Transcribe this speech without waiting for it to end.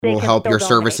will help your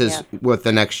services yes. with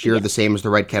the next year, Yep. the same as the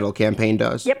Red Kettle campaign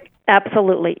does? Yep.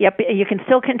 Absolutely. Yep. You can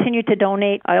still continue to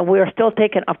donate. We're still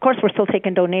taking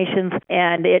donations,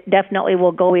 and it definitely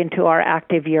will go into our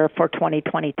active year for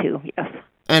 2022. Yes.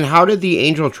 And how did the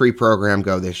Angel Tree program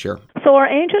go this year? So our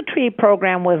Angel Tree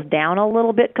program was down a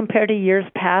little bit compared to years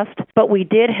past, but we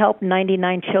did help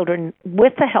 99 children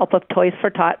with the help of Toys for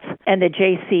Tots and the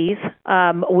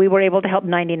JCs. We were able to help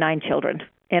 99 children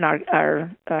in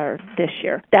our this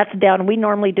year. That's down. We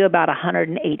normally do about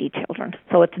 180 children.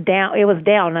 So it's down. It was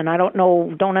down, and I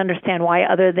don't understand why,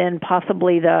 other than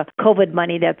possibly the COVID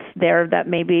money that's there, that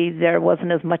maybe there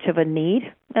wasn't as much of a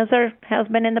need as there has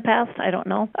been in the past. I don't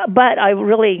know. But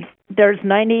there's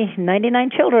 99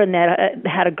 children that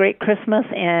had a great Christmas,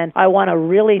 and I want to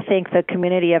really thank the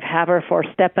community of Havre for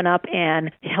stepping up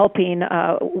and helping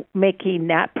making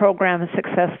that program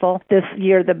successful. This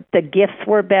year, the gifts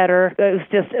were better. It was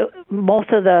just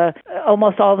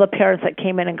almost all the parents that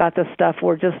came in and got the stuff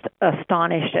were just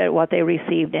astonished at what they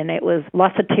received, and it was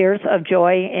lots of tears of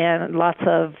joy and lots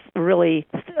of really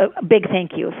big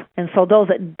thank yous. And so those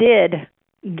that did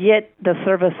get the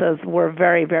services were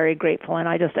very, very grateful. And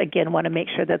I just, again, want to make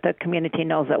sure that the community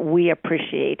knows that we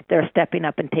appreciate their stepping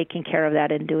up and taking care of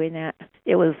that and doing that.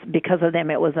 It was because of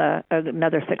them, it was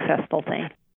another successful thing.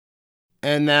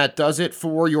 And that does it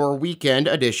for your weekend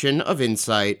edition of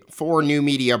Insight. For New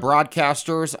Media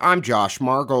Broadcasters, I'm Josh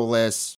Margolis.